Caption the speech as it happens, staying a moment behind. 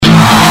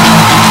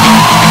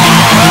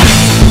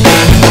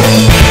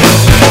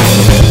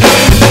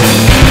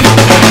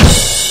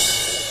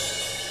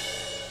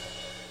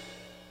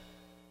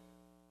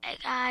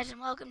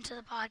welcome to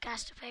the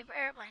podcast of Paper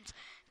Airplanes.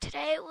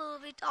 Today we will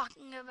be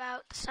talking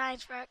about the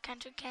science fair at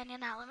Kentucky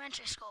Canyon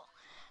Elementary School.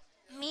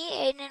 Me,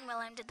 Aiden, and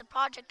William did the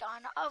project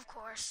on, of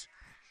course,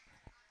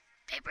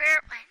 paper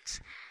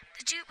airplanes.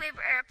 The two paper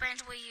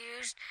airplanes we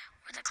used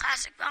were the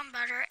Classic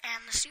Bombardier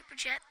and the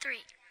Superjet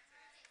 3.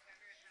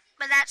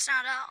 But that's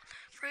not all.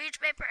 For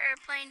each paper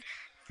airplane,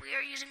 we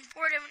are using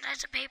 4 different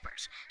types of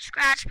papers: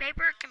 scratch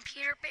paper,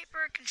 computer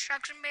paper,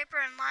 construction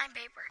paper, and line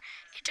paper.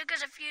 It took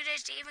us a few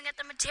days to even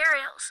get the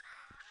materials.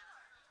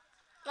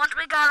 Once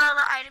we got all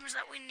the items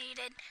that we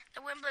needed,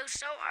 the wind blew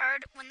so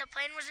hard when the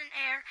plane was in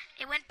air,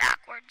 it went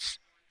backwards.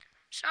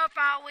 So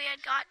far, we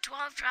had got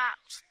 12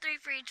 trials,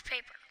 3 for each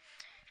paper.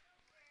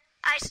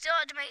 I still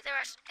had to make the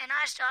rest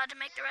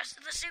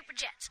of the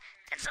Superjets.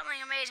 Then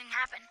something amazing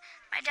happened.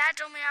 My dad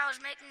told me I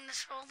was making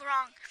this fold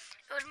wrong.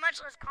 It was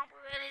much less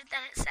complicated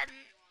than it said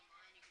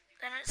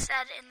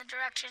in the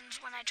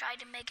directions when I tried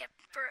to make it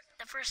for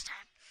the first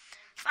time.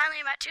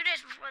 Finally, about 2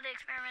 days before the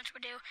experiments were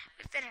due,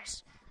 we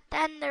finished.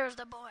 Then there was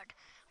the board.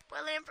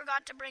 William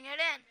forgot to bring it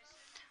in.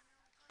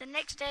 The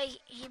next day,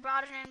 he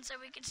brought it in so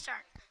we could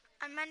start.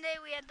 On Monday,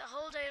 we had the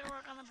whole day to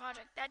work on the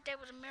project. That day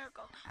was a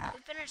miracle. We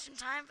finished in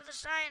time for the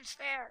science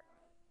fair.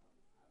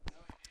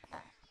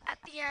 At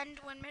the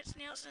end, when Miss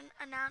Nielsen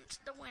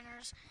announced the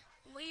winners,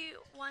 we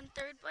won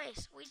 3rd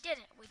place. We did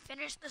it. We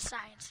finished the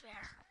science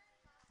fair.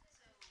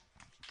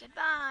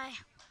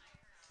 Goodbye.